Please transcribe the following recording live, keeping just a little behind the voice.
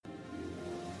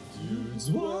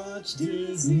Dudes Watch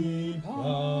Disney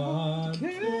Podcast.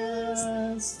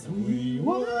 We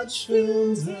watch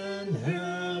films and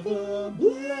have a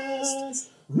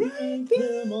blast. Rank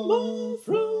them all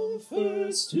from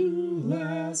first to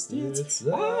last. It's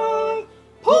our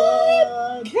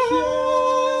podcast.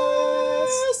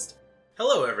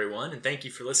 Hello, everyone, and thank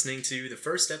you for listening to the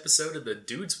first episode of the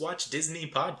Dudes Watch Disney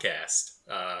podcast.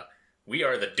 We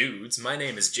are the Dudes. My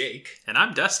name is Jake. And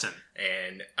I'm Dustin.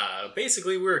 And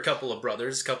basically, we're a couple of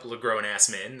brothers, a couple of grown-ass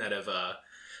men that have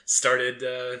decided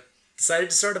to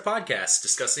start a podcast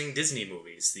discussing Disney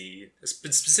movies,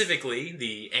 specifically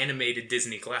the animated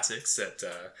Disney classics that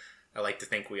I like to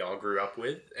think we all grew up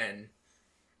with. And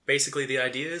basically, the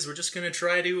idea is we're just going to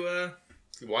try to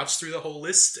watch through the whole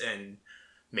list and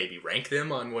maybe rank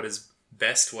them on what is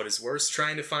best, what is worst,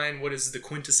 trying to find what is the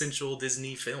quintessential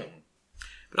Disney film.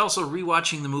 But also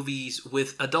rewatching the movies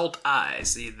with adult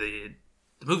eyes. The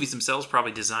movies themselves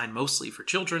probably designed mostly for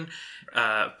children,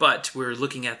 but we're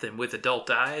looking at them with adult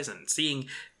eyes and seeing,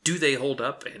 do they hold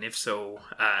up? And if so,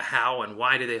 how and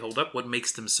why do they hold up? What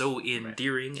makes them so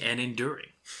endearing and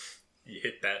enduring? You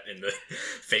hit that in the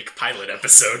fake pilot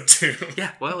episode, too.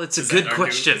 Yeah, well, it's a good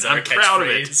question. I'm proud of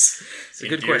it. It's a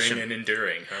good question. And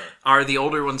enduring, huh? Are the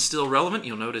older ones still relevant?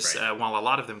 You'll notice while a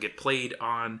lot of them get played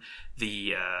on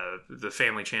the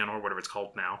Family Channel, or whatever it's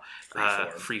called now,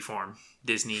 Freeform,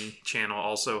 Disney Channel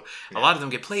also, a lot of them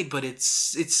get played, but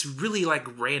it's really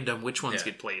like random which ones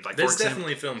get played. Like, there's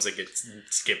definitely films that get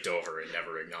skipped over and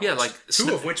never acknowledged. Yeah, like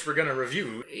two of which we're going to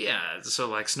review. Yeah, so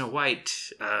like Snow White,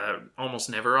 almost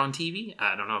never on TV.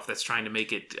 I don't know if that's trying to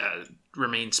make it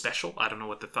remain special. I don't know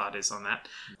what the thought is on that.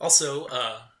 Also,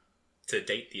 to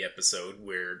date the episode,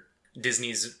 where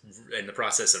Disney's in the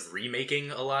process of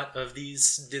remaking a lot of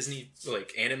these Disney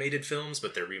animated films,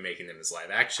 but they're remaking them as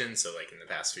live action. So in the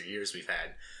past few years, we've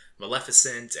had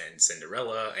Maleficent and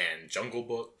Cinderella and Jungle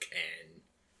Book, and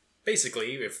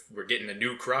basically, if we're getting a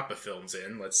new crop of films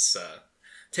in, let's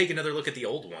take another look at the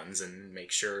old ones and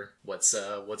make sure what's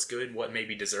good, what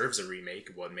maybe deserves a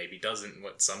remake, what maybe doesn't,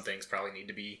 what some things probably need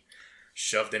to be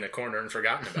shoved in a corner and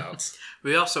forgotten about.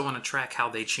 We also want to track how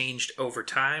they changed over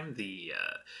time,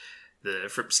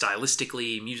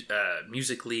 stylistically,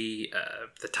 musically,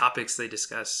 the topics they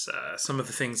discuss, some of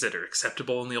the things that are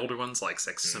acceptable in the older ones, like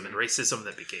sexism and racism,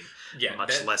 that became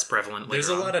much less prevalent later on. There's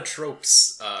a lot of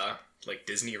tropes, like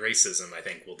Disney racism, I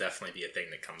think, will definitely be a thing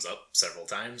that comes up several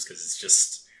times, because it's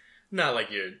just not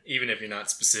like even if you're not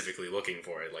specifically looking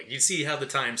for it, you see how the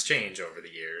times change over the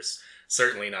years.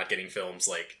 Certainly not getting films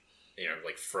like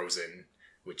Frozen,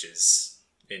 which is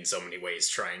in so many ways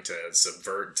trying to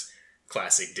subvert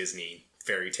classic Disney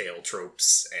fairy tale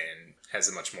tropes and has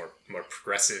a much more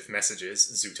progressive messages.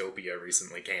 Zootopia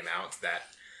recently came out. That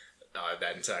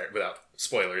entire, without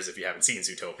spoilers if you haven't seen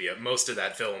Zootopia, most of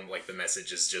that film, the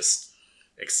message is just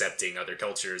accepting other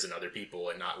cultures and other people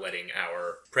and not letting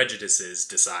our prejudices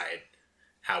decide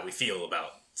how we feel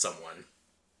about someone.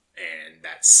 And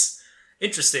that's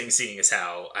interesting, seeing as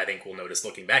how I think we'll notice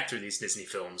looking back through these Disney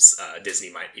films, Disney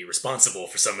might be responsible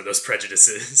for some of those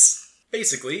prejudices.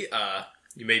 Basically,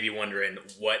 you may be wondering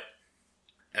what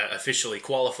officially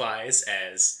qualifies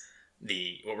as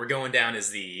what we're going down as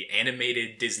the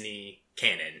animated Disney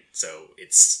canon. So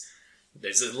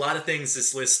there's a lot of things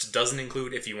this list doesn't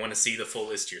include. If you want to see the full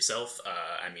list yourself,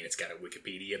 it's got a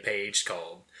Wikipedia page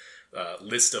called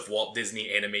List of Walt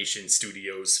Disney Animation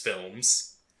Studios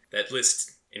Films. That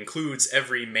list includes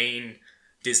every main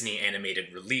Disney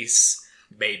animated release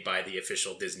made by the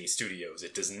official Disney Studios.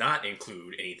 It does not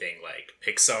include anything like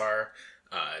Pixar,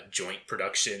 joint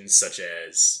productions such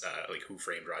as Who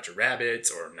Framed Roger Rabbit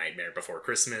or Nightmare Before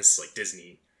Christmas.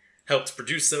 Disney helped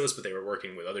produce those, but they were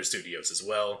working with other studios as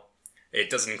well. It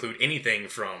doesn't include anything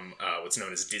from what's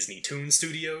known as Disney Toon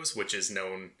Studios, which is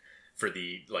known for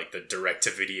the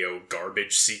direct-to-video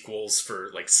garbage sequels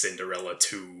for Cinderella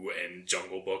 2 and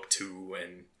Jungle Book 2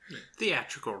 and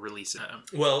theatrical releases.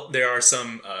 Well, there are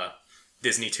some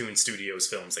Disney Toon Studios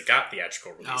films that got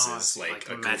theatrical releases, like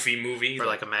a Goofy movie, or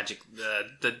a Magic, the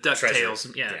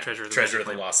DuckTales, Treasure of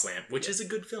the Lost Lamp, which is a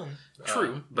good film.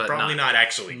 True, but probably not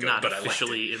actually good, not but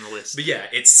officially in the list. But yeah,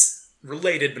 it's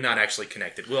related but not actually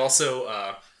connected. We'll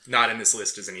also not in this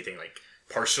list is anything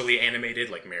partially animated,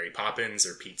 like Mary Poppins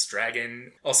or Pete's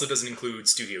Dragon. Also doesn't include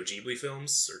Studio Ghibli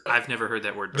films. I've never heard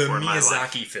that word before in my life. The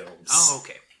Miyazaki films. Oh,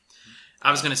 okay. I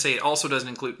was going to say it also doesn't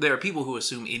include... There are people who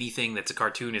assume anything that's a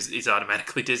cartoon is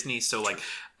automatically Disney. So,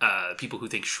 people who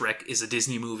think Shrek is a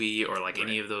Disney movie or,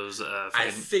 any of those...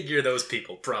 I figure those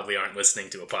people probably aren't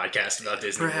listening to a podcast about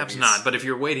Disney Perhaps movies. not. But if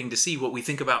you're waiting to see what we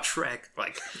think about Shrek,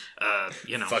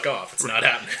 Fuck off. It's not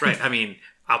happening. Right.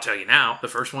 I'll tell you now, the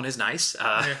first one is nice.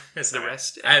 It's The all right.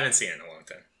 rest... I haven't seen it in a long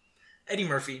time. Eddie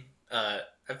Murphy. I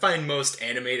find most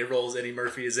animated roles Eddie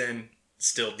Murphy is in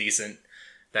still decent.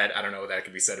 That, I don't know, that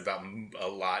could be said about a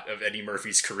lot of Eddie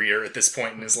Murphy's career at this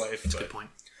point in his life. That's a good point.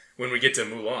 When we get to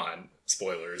Mulan,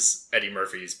 spoilers, Eddie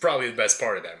Murphy's probably the best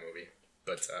part of that movie.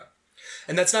 But,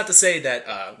 and that's not to say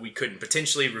that we couldn't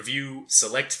potentially review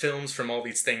select films from all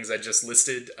these things I just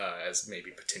listed as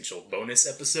maybe potential bonus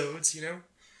episodes, you know?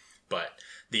 But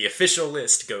the official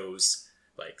list goes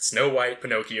like Snow White,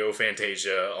 Pinocchio,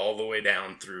 Fantasia, all the way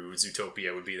down through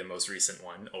Zootopia would be the most recent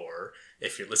one. Or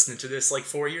if you're listening to this like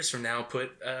 4 years from now,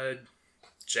 put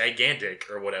Gigantic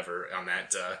or whatever on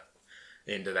that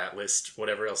into that list.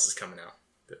 Whatever else is coming out.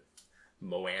 The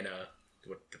Moana,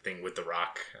 the thing with the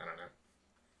rock, I don't know.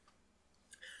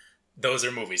 Those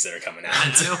are movies that are coming out.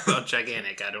 I know about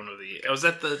Gigantic. I don't know the... Oh,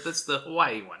 that's the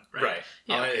Hawaii one, right? Right.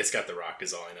 Yeah. It's got the rock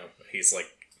is all I know.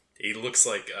 He looks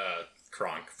like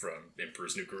Kronk from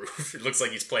Emperor's New Groove. It looks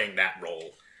like he's playing that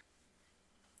role.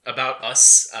 About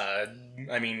us,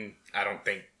 I mean, I don't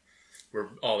think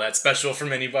we're all that special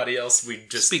from anybody else. We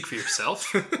just... Speak for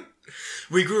yourself.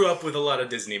 We grew up with a lot of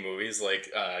Disney movies.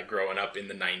 Like, growing up in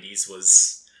the 90s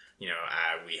was... You know,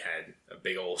 we had a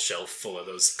big old shelf full of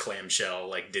those clamshell,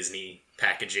 like, Disney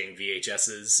packaging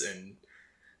VHSs, and,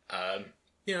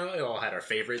 you know, it all had our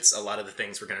favorites. A lot of the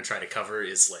things we're going to try to cover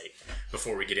is, like,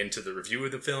 before we get into the review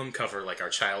of the film, cover, like, our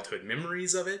childhood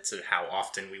memories of it, so how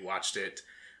often we watched it,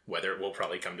 whether we'll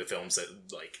probably come to films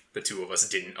that, like, the two of us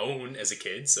didn't own as a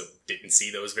kid, so didn't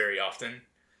see those very often.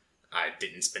 I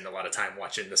didn't spend a lot of time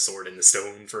watching The Sword in the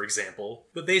Stone, for example.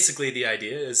 But basically the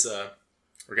idea is,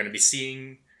 we're going to be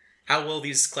seeing... how well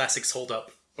these classics hold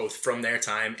up, both from their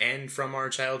time and from our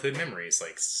childhood memories.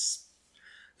 Like,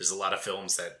 there's a lot of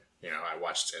films that, you know, I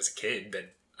watched as a kid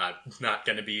that I'm not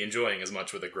going to be enjoying as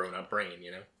much with a grown-up brain,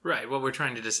 you know? Right. What we're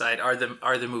trying to decide, are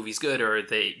the movies good, or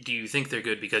do you think they're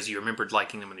good because you remembered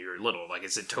liking them when you were little? Like,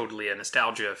 is it totally a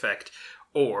nostalgia effect,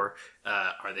 or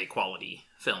are they quality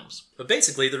films? But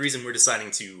basically, the reason we're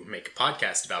deciding to make a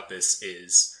podcast about this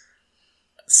is...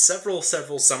 Several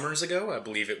summers ago, I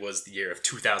believe it was the year of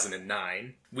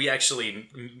 2009, we actually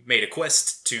made a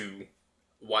quest to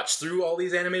watch through all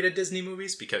these animated Disney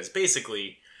movies, because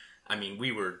basically, I mean,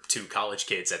 we were two college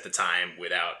kids at the time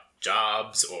without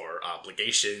jobs or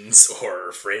obligations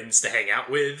or friends to hang out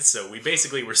with, so we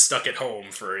basically were stuck at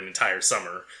home for an entire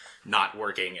summer, not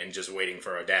working and just waiting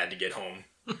for our dad to get home.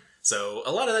 So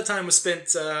a lot of that time was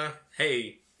spent,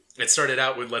 hey... It started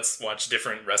out with let's watch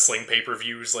different wrestling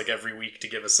pay-per-views like every week to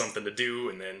give us something to do,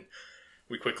 and then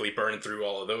we quickly burned through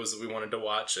all of those that we wanted to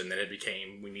watch, and then it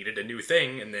became we needed a new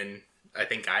thing, and then I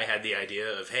think I had the idea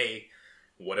of, hey,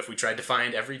 what if we tried to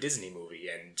find every Disney movie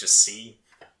and just see,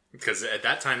 because at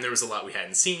that time there was a lot we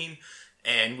hadn't seen,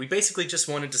 and we basically just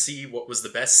wanted to see what was the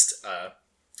best.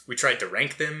 We tried to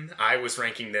rank them. I was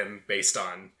ranking them based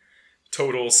on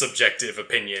total subjective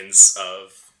opinions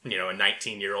of, you know, a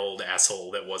 19-year-old asshole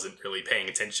that wasn't really paying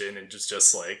attention and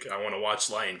just like, I want to watch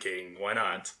Lion King, why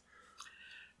not?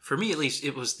 For me, at least,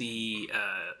 it was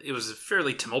it was a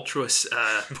fairly tumultuous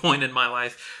point in my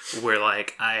life where,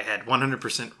 like, I had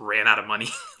 100% ran out of money,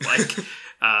 like,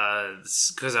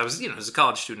 because I was, you know, as a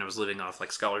college student, I was living off,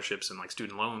 like, scholarships and, like,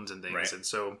 student loans and things, right. And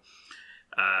so...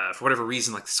 for whatever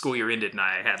reason, like, the school year ended and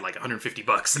I had like $150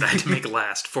 that I had to make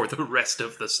last for the rest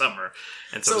of the summer.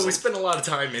 And so we spent a lot of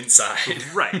time inside.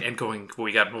 Right, and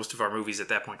we got most of our movies at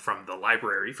that point from the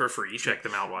library for free. Check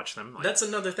them out, watch them. Like, that's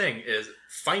another thing, is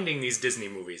finding these Disney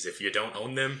movies, if you don't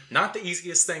own them, not the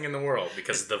easiest thing in the world,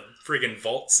 because of the friggin'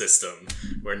 vault system,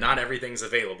 where not everything's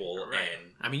available. Right.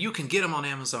 And I mean, you can get them on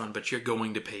Amazon, but you're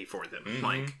going to pay for them.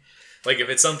 Mm-hmm. Like, if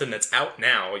it's something that's out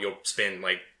now, you'll spend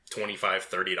like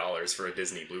 $25-$30 for a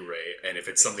Disney Blu-ray, and if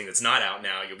it's something that's not out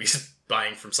now, you'll be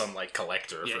buying from some like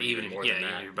collector for even more than that.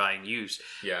 Yeah, you're buying used.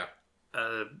 Yeah.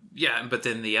 Yeah, but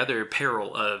then the other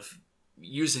peril of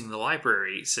using the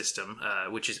library system,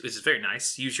 which is very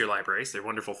nice. Use your libraries; they're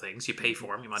wonderful things. You pay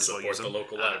for them; you might as well use them. Support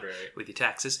the local library with your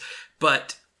taxes.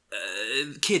 But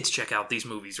kids check out these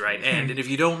movies, right? And if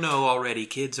you don't know already,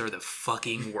 kids are the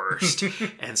fucking worst.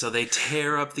 And so they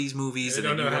tear up these movies, they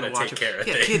and then you want to watch them.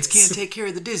 Yeah, kids can't take care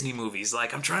of the Disney movies.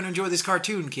 Like, I'm trying to enjoy this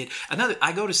cartoon, kid.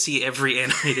 I go to see every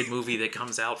animated movie that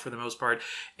comes out for the most part,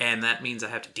 and that means I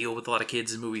have to deal with a lot of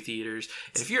kids in movie theaters.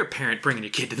 And if you're a parent bringing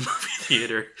your kid to the movie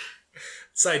theater,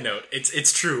 side note,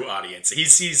 it's true, audience. He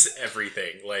sees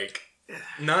everything. Like,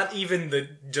 not even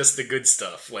just the good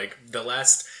stuff. Like,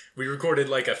 we recorded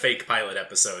like a fake pilot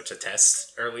episode to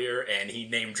test earlier, and he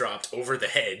name dropped Over the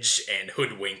Hedge and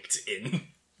Hoodwinked in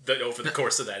over the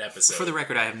course of that episode. For the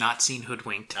record, I have not seen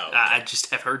Hoodwinked. Oh, okay. I just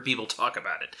have heard people talk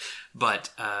about it. But,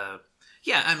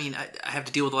 yeah, I mean, I have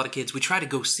to deal with a lot of kids. We try to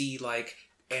go see, like,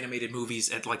 animated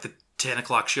movies at, like, the 10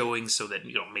 o'clock showings so that,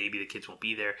 maybe the kids won't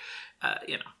be there.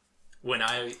 When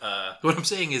What I'm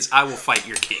saying is I will fight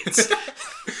your kids.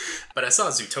 But I saw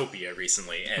Zootopia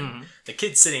recently, and the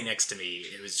kid sitting next to me,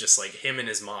 it was just like him and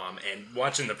his mom, and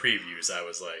watching the previews, I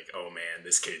was like, oh man,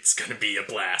 this kid's gonna be a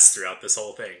blast throughout this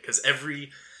whole thing. Because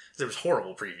there was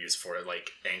horrible previews for it,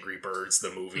 like Angry Birds,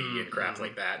 the movie, and crap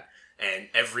like that. And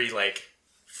every, like,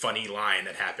 funny line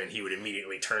that happened, he would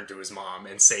immediately turn to his mom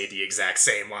and say the exact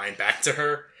same line back to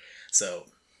her. So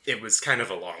it was kind of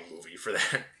a long movie for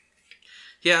that.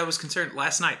 Yeah, I was concerned.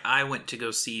 Last night, I went to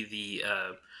go see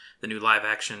the new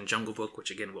live-action Jungle Book,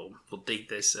 which, again, we'll date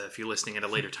this if you're listening at a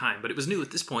later time. But it was new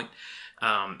at this point,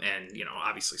 and,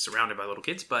 obviously surrounded by little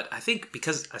kids. But I think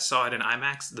because I saw it in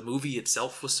IMAX, the movie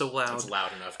itself was so loud, It was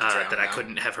loud enough to drown that I out.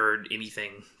 couldn't have heard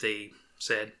anything they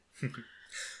said.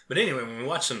 But anyway, when we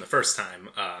watched them the first time,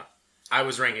 I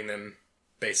was ranking them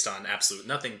based on absolute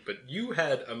nothing, but you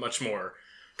had a much more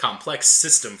complex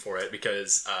system for it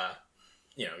because,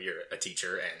 you're a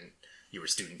teacher and you were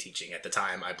student teaching at the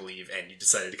time, I believe, and you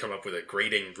decided to come up with a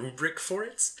grading rubric for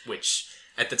it, which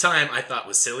at the time I thought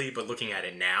was silly, but looking at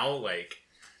it now,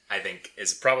 I think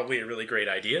is probably a really great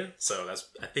idea. So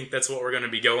I think that's what we're going to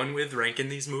be going with, ranking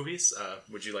these movies.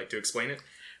 Would you like to explain it?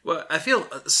 Well, I feel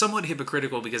somewhat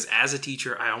hypocritical because as a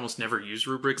teacher, I almost never use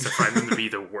rubrics. I find them to be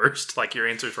the worst. Like, your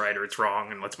answer's right or it's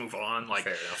wrong, and let's move on. Like,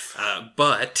 Fair enough.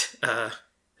 But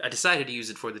I decided to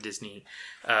use it for the Disney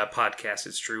podcast,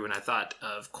 it's true, and I thought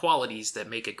of qualities that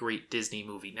make a great Disney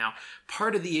movie. Now,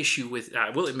 part of the issue with, I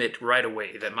will admit right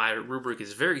away that my rubric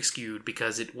is very skewed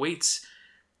because it weights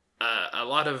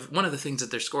one of the things that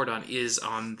they're scored on is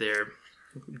on their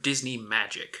Disney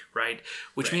magic, right?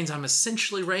 Which means I'm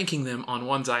essentially ranking them on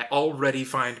ones I already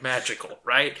find magical,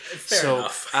 right? Fair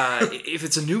enough. If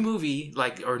it's a new movie,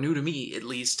 or new to me at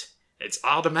least, it's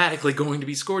automatically going to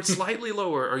be scored slightly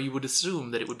lower, or you would assume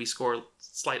that it would be scored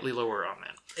slightly lower on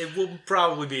that. It will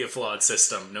probably be a flawed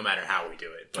system no matter how we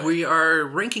do it. But We are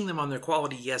ranking them on their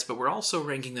quality, yes, but we're also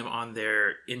ranking them on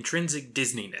their intrinsic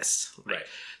Disneyness. Right.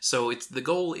 So the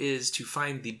goal is to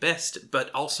find the best, but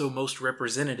also most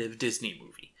representative Disney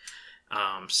movie.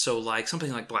 So like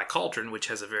something like Black Cauldron, which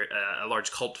has a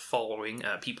large cult following,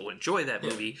 people enjoy that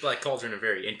movie. Black Cauldron, a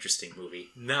very interesting movie.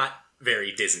 Not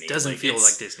very Disney. Doesn't feel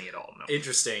it's like Disney at all, no.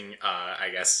 Interesting, I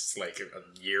guess, like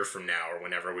a year from now or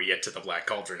whenever we get to the Black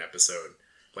Cauldron episode.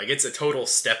 Like, it's a total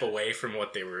step away from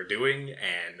what they were doing,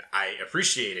 and I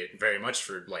appreciate it very much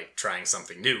for, like, trying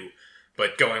something new.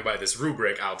 But going by this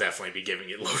rubric, I'll definitely be giving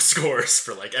it low scores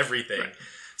for, like, everything. Right.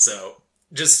 So,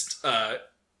 just,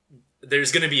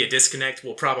 there's going to be a disconnect.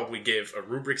 We'll probably give a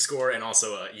rubric score and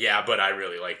also but I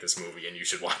really like this movie and you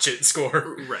should watch it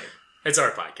score. Right. It's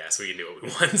our podcast. We can do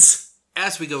it once.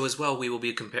 As we go as well, we will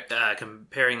be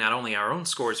comparing not only our own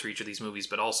scores for each of these movies,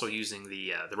 but also using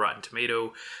the Rotten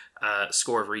Tomato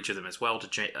score for each of them as well.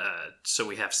 So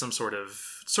we have some sort of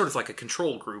like a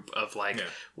control group of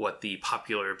what the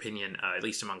popular opinion, at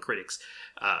least among critics,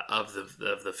 of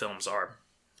the films are,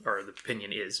 or the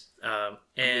opinion is. And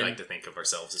we like to think of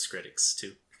ourselves as critics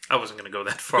too. I wasn't going to go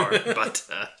that far, but.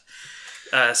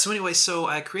 So anyway,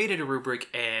 I created a rubric,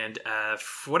 and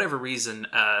for whatever reason,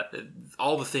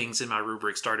 all the things in my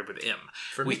rubric started with M.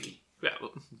 For Mickey. Yeah,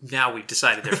 well, now we've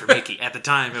decided they're for Mickey. At the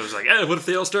time, it was like, what if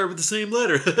they all start with the same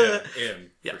letter? M.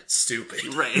 Yeah.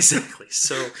 Stupid. Right, exactly.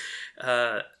 So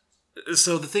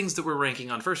the things that we're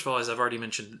ranking on, first of all, as I've already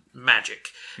mentioned, magic.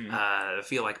 Mm-hmm. I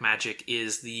feel like magic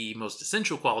is the most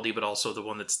essential quality, but also the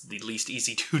one that's the least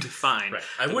easy to define. Right.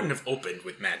 I wouldn't have opened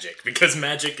with magic, because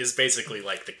magic is basically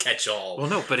like the catch-all. Well,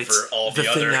 no, but it's for all the the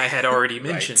thing other... I had already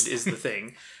mentioned Right. is the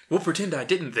thing. We'll pretend I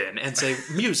didn't then and say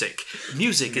music.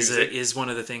 Music is one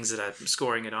of the things that I'm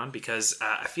scoring it on because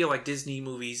I feel like Disney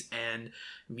movies and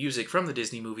music from the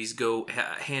Disney movies go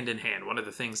hand in hand. One of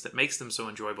the things that makes them so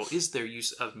enjoyable is their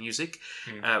use of music.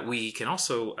 We can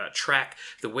also track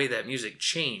the way that music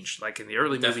changed. Like in the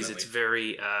early movies, it's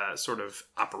very sort of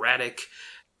operatic.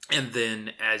 And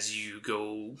then as you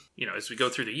go, as we go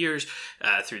through the years,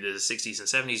 through the 60s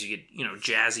and 70s, you get,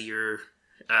 jazzier,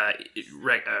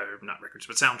 not records,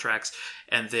 but soundtracks.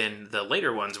 And then the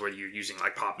later ones where you're using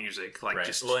like pop music, like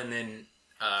just... Well, and then,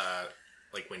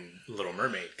 like when Little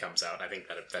Mermaid comes out, I think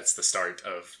that's the start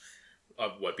of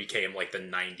what became like the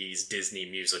 90s Disney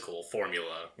musical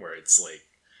formula, where it's like,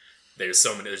 there's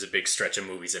a big stretch of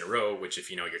movies in a row, which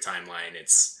if you know your timeline,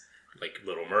 it's like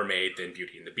Little Mermaid, then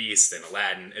Beauty and the Beast, then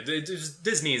Aladdin.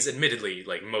 Disney's admittedly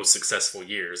like most successful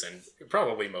years and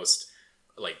probably most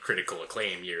like critical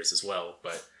acclaim years as well,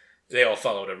 but they all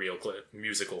followed a real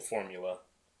musical formula.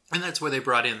 And that's where they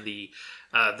brought in the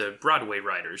Broadway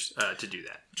writers to do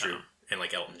that. True. And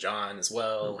like Elton John as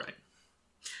well. Right.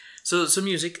 So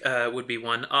music would be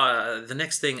one. The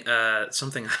next thing,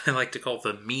 something I like to call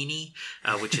the meanie,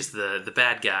 which is the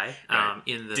bad guy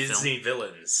in the Disney film.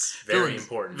 villains, very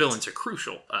important. Villains are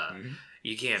crucial.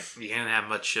 You can't have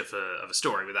much of a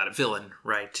story without a villain,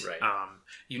 right? Right.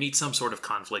 You need some sort of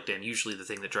conflict, and usually the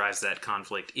thing that drives that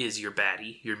conflict is your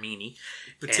baddie, your meanie.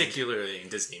 Particularly in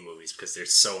Disney movies, because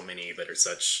there's so many that are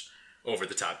such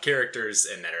over-the-top characters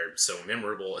and that are so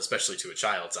memorable, especially to a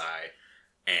child's eye.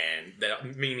 And that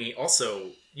meanie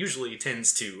also usually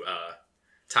tends to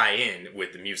tie in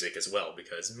with the music as well,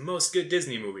 because most good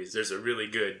Disney movies, there's a really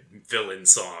good villain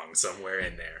song somewhere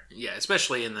in there. Yeah,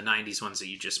 especially in the 90s ones that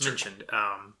you just mentioned.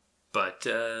 But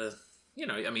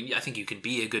I think you can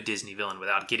be a good Disney villain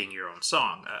without getting your own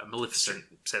song. Maleficent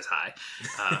says hi.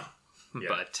 Yeah.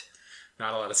 But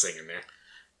not a lot of singing there.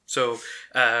 So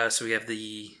we have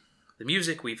the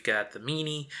music, we've got the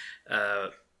meanie.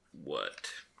 What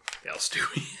else do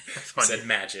we have? Said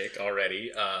magic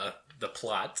already. The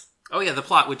plot. Oh yeah, the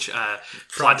plot, which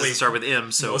plot doesn't start with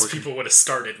M, so most people would have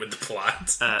started with the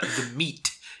plot. The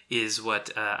meat is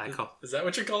what I call. Is that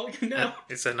what you're calling it now?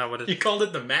 Is that not what it? You called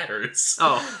it the matters.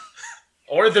 Oh,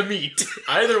 or the meat.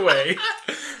 Either way,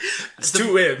 it's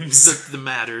two M's. The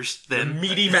matters. Then the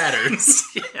meaty matters.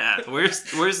 Yeah, where's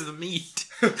the meat?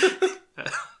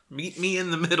 Meet me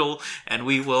in the middle, and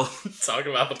we will talk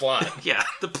about the plot. Yeah,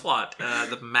 the plot,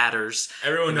 the matters.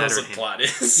 Everyone knows what plot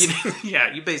is.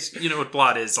 You know what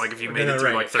plot is. Like if you made it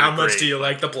through like third How much grade. do you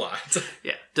like the plot?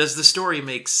 Yeah. Does the story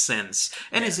make sense?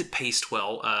 And is it paced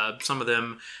well? Some of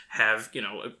them have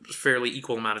a fairly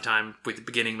equal amount of time with the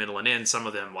beginning, middle, and end. Some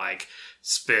of them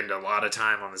spend a lot of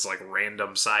time on this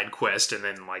random side quest, and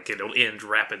then it'll end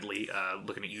rapidly.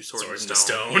 Looking at you, Sword in the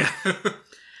Stone. Yeah.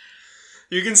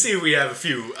 You can see we have a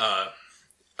few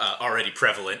already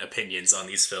prevalent opinions on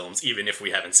these films, even if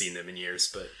we haven't seen them in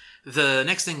years. But the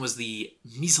next thing was the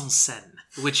mise en scène,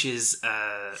 which is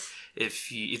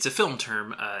it's a film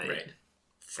term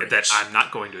that I'm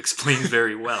not going to explain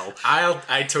very well.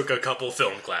 I took a couple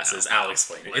film classes. I'll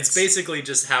explain it. It's basically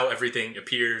just how everything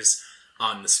appears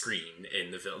on the screen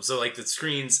in the film. So the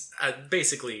screens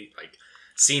basically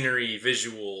scenery,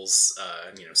 visuals,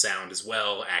 sound as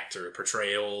well, actor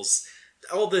portrayals.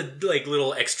 All the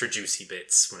little extra juicy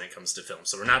bits when it comes to film.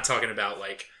 So we're not talking about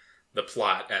the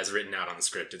plot as written out on the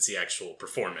script. It's the actual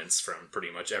performance from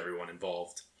pretty much everyone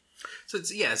involved. So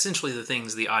it's essentially the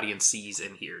things the audience sees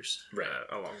and hears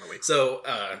along the way. So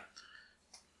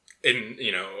in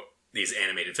these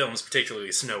animated films,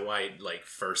 particularly Snow White,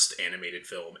 first animated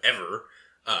film ever,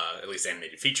 at least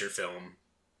animated feature film,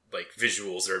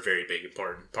 visuals are a very big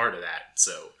important part of that.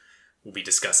 So we'll be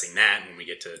discussing that when we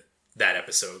get to that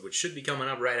episode, which should be coming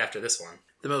up right after this one.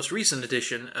 The most recent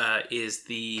addition is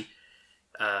the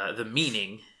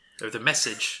meaning or the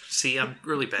message. See, I'm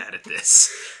really bad at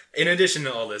this. In addition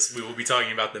to all this, we will be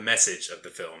talking about the message of the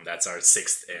film. That's our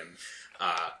sixth M.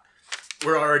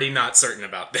 We're already not certain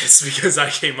about this because I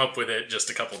came up with it just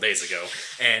a couple days ago.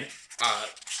 And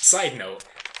side note,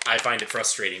 I find it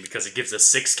frustrating because it gives us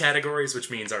 6 categories,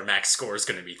 which means our max score is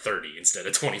going to be 30 instead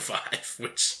of 25,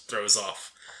 which throws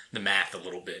off the math a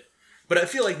little bit. But I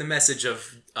feel like the message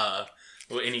of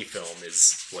any film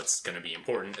is what's going to be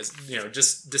important. Is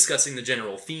just discussing the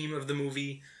general theme of the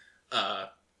movie,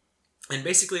 and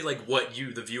basically what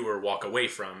you, the viewer, walk away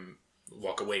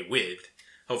with.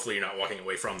 Hopefully, you're not walking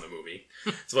away from the movie.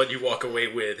 It's what you walk away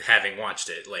with having watched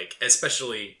it.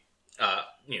 Especially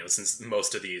since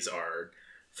most of these are,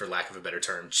 for lack of a better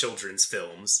term, children's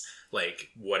films.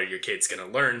 What are your kids going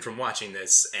to learn from watching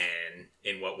this, and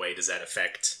in what way does that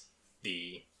affect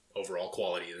the overall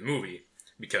quality of the movie?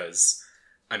 Because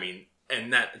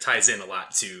and that ties in a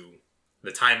lot to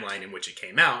the timeline in which it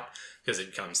came out, because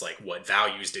it becomes what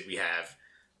values did we have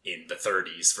in the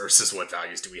 30s versus what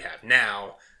values do we have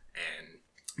now, and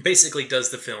basically does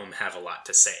the film have a lot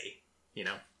to say,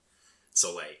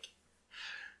 so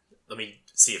let me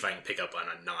see if I can pick up on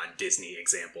a non-Disney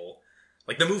example,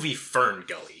 the movie Fern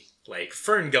Gully.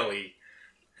 Fern Gully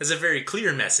has a very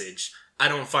clear message. I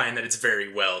don't find that it's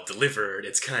very well delivered.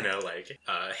 It's kind of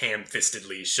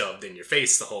ham-fistedly shoved in your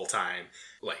face the whole time.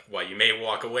 While you may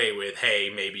walk away with, hey,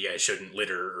 maybe I shouldn't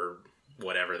litter or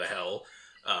whatever the hell,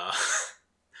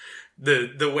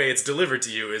 the way it's delivered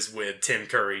to you is with Tim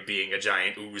Curry being a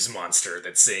giant ooze monster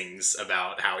that sings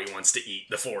about how he wants to eat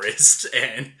the forest,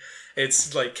 and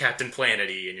it's Captain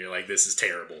Planet-y, and you're this is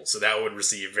terrible. So that would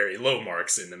receive very low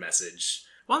marks in the message.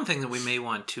 One thing that we may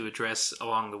want to address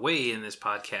along the way in this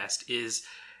podcast is,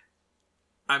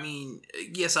 I mean,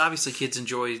 yes, obviously kids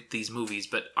enjoy these movies,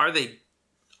 but are they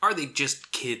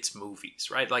just kids' movies,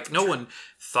 right? Like, no one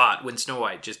thought when Snow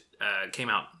White just came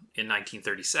out in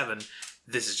 1937,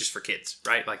 this is just for kids,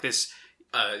 right? Like this...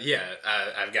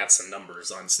 I've got some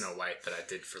numbers on Snow White that I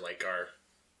did for like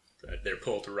they're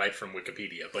pulled right from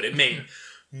Wikipedia, but it made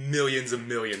millions and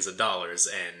millions of dollars,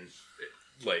 and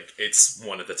like it's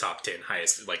one of the top 10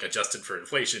 highest, like adjusted for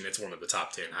inflation, it's one of the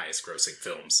top 10 highest grossing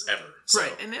films ever. So.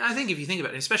 Right, and I think if you think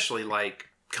about it, especially like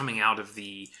coming out of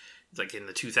the like in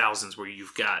the 2000s where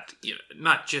you've got, you know,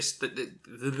 not just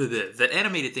the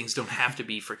animated things don't have to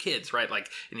be for kids, right? Like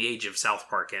in the age of South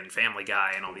Park and Family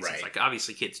Guy and all these things, like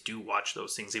obviously kids do watch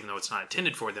those things even though it's not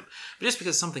intended for them. But just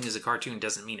because something is a cartoon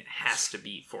doesn't mean it has to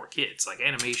be for kids. Like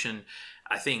animation,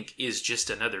 I think, is just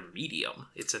another medium.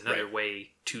 It's another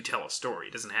way to tell a story.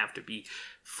 It doesn't have to be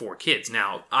for kids.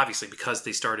 Now, obviously, because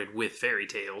they started with fairy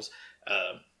tales,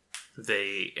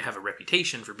 they have a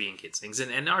reputation for being kids things,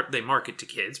 and they market to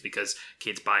kids because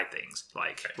kids buy things.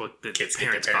 Like, well, the kids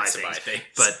parents buy buy things.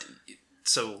 But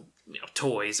so, you know,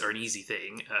 toys are an easy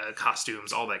thing,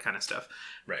 costumes, all that kind of stuff.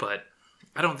 Right. But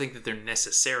I don't think that they're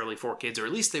necessarily for kids, or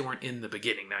at least they weren't in the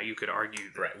beginning. Now, you could argue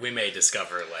that, right. We may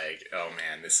discover like, oh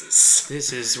man, this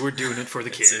is we're doing it for the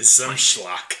kids. This is some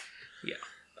schlock.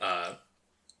 Yeah.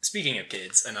 Speaking of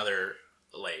kids, another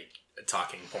like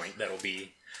talking point that'll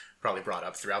be probably brought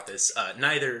up throughout this.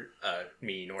 Neither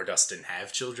me nor Dustin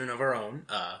have children of our own,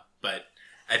 but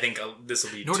I think this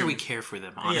will be... Nor do we care for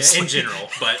them, honestly. Yeah, in general,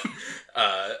 but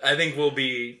I think will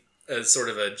be sort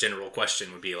of a general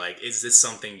question would be like, is this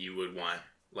something you would want,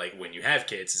 like when you have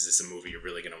kids, is this a movie you're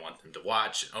really going to want them to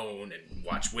watch, own, and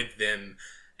watch with them,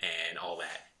 and all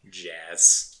that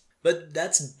jazz? But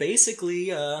that's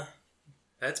basically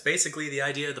the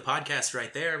idea of the podcast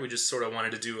right there. We just sort of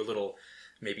wanted to do a little...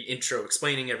 maybe intro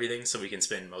explaining everything so we can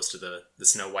spend most of the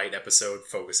Snow White episode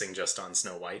focusing just on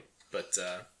Snow White. But,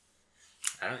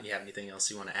 I don't know, you have anything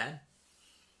else you want to add?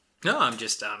 No, I'm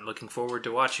looking forward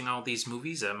to watching all these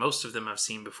movies. Most of them I've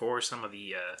seen before. Some of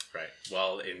the... Right.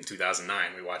 Well, in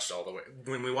 2009, we watched all the way...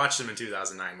 When we watched them in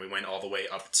 2009, we went all the way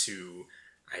up to,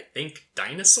 I think,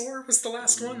 Dinosaur was the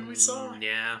last one we saw?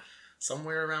 Yeah.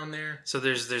 Somewhere around there. So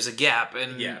there's a gap,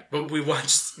 and yeah, but we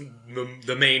watched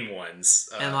the main ones,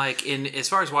 and like as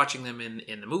far as watching them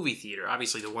in the movie theater,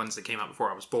 obviously the ones that came out before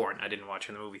I was born, I didn't watch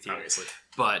in the movie theater, obviously.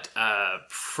 But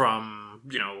from,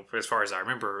 you know, as far as I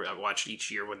remember, I watched each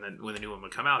year when the new one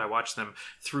would come out. I watched them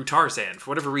through Tarzan.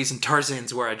 For whatever reason,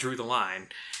 Tarzan's where I drew the line,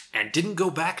 and didn't go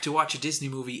back to watch a Disney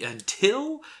movie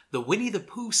until the Winnie the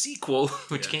Pooh sequel,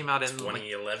 which came out in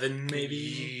 2011,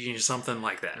 maybe something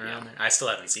like that. Yeah. I still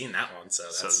haven't seen that one, so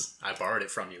I borrowed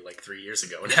it from you like 3 years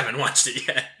ago and haven't watched it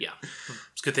yet. Yeah,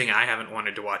 it's a good thing I haven't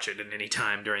wanted to watch it at any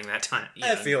time during that time.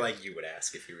 I feel like you would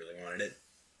ask if you really wanted it.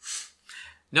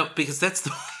 No, because that's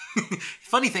the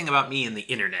funny thing about me and the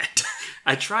internet.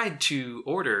 I tried to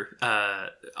order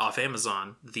off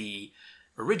Amazon the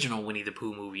original Winnie the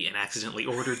Pooh movie and accidentally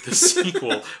ordered the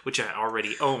sequel, which I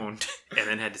already owned, and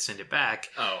then had to send it back.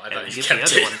 Oh, I thought you get kept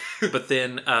the it. other one. But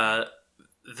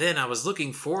then I was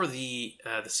looking for the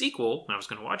sequel, and I was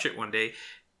going to watch it one day,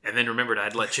 and then remembered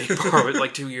I'd let Jake borrow it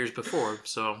like 2 years before.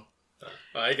 So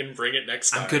I can bring it next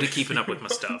time. I'm good at keeping up with my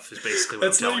stuff. Is basically what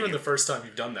That's I'm telling not even you. the first time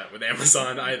you've done that with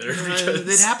Amazon either. Because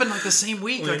it happened like the same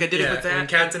week. Like I did it with that. When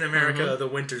Captain America: The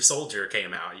Winter Soldier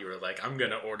came out, you were like, "I'm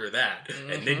gonna order that,"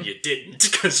 and then you didn't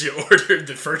because you ordered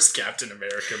the first Captain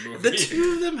America movie. The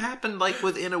two of them happened like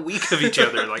within a week of each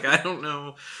other. Like I don't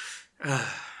know.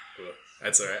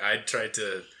 That's alright. I tried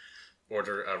to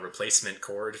order a replacement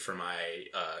cord for my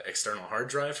external hard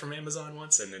drive from Amazon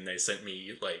once, and then they sent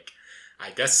me like, I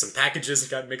guess some packages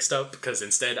got mixed up because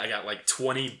instead I got like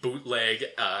 20 bootleg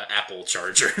Apple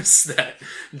chargers that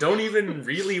don't even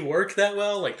really work that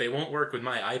well. Like they won't work with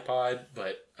my iPod,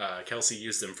 but Kelsey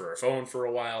used them for her phone for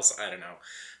a while, so I don't know.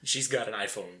 She's got an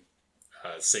iPhone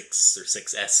 6 or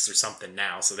 6S or something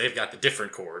now, so they've got the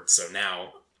different cord, so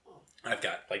now I've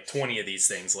got like 20 of these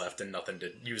things left and nothing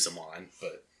to use them on,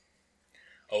 but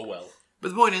oh well. But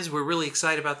the point is, we're really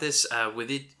excited about this. With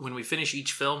it, when we finish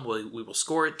each film, we will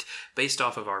score it based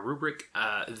off of our rubric.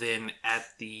 Then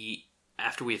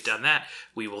after we've done that,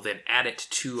 we will then add it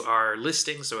to our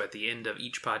listing. So at the end of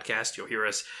each podcast, you'll hear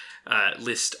us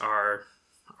list our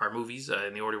movies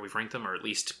in the order we've ranked them, or at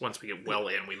least once we get well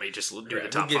in, we may just do the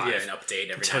top we'll five. Give you an update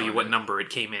every tell now you and what then. number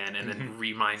it came in, and then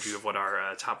remind you of what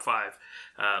our top five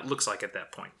looks like at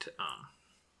that point.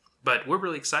 But we're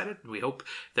really excited. We hope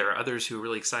there are others who are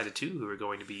really excited too, who are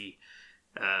going to be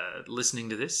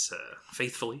listening to this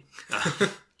faithfully.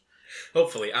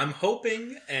 Hopefully. I'm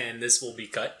hoping, and this will be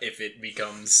cut if it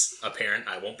becomes apparent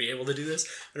I won't be able to do this,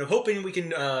 but I'm hoping we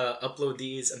can upload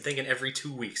these. I'm thinking every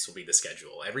 2 weeks will be the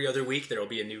schedule. Every other week there will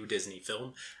be a new Disney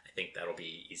film. I think that'll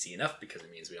be easy enough because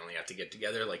it means we only have to get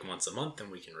together like once a month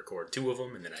and we can record 2 of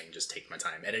them and then I can just take my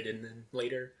time editing them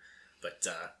later. But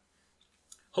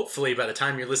hopefully by the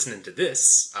time you're listening to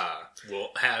this, we'll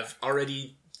have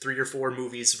already 3 or 4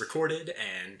 movies recorded,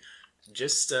 and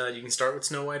just you can start with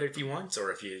Snow White if you want,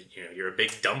 or if you're a big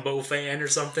Dumbo fan or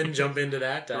something, jump into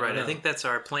that. I think that's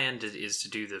our plan is to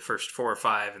do the first 4 or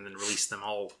 5 and then release them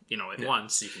all at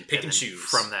once. So you can pick and choose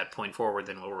from that point forward.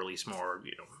 Then we'll release more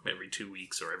every 2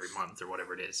 weeks or every month or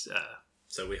whatever it is.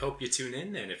 So we hope you tune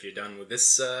in, and if you're done with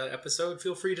this episode,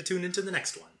 feel free to tune into the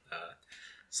next one.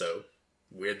 So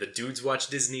we're the Dudes Watch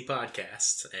Disney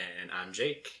podcast, and I'm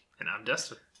Jake. And I'm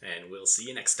Dustin. And we'll see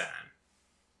you next time.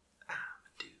 I'm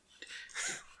a dude.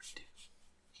 You're a dude.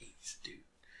 He's a dude.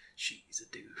 She's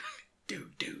a dude.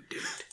 Dude.